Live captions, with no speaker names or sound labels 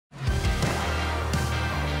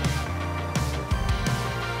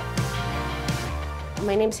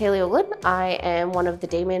My name's Haley Olin. I am one of the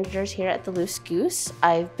day managers here at the Goose.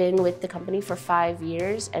 I've been with the company for 5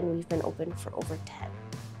 years and we've been open for over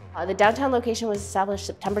 10. The downtown location was established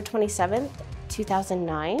September 27th,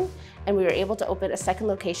 2009, and we were able to open a second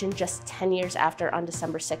location just 10 years after on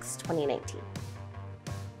December 6th, 2019.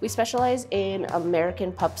 We specialize in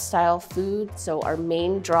American pub style food, so our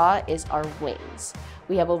main draw is our wings.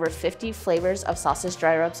 We have over 50 flavors of sauces,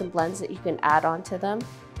 dry rubs, and blends that you can add on to them.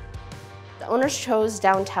 The owners chose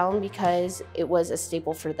downtown because it was a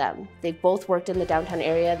staple for them. They both worked in the downtown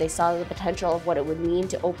area. They saw the potential of what it would mean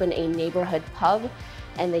to open a neighborhood pub,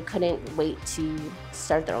 and they couldn't wait to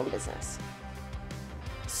start their own business.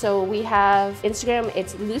 So we have Instagram,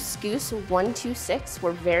 it's loosegoose126.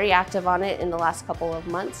 We're very active on it in the last couple of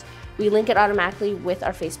months. We link it automatically with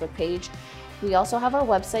our Facebook page. We also have our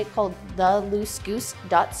website called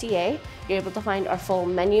theloosegoose.ca. You're able to find our full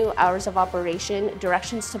menu, hours of operation,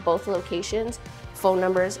 directions to both locations, phone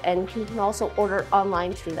numbers, and you can also order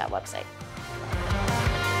online through that website.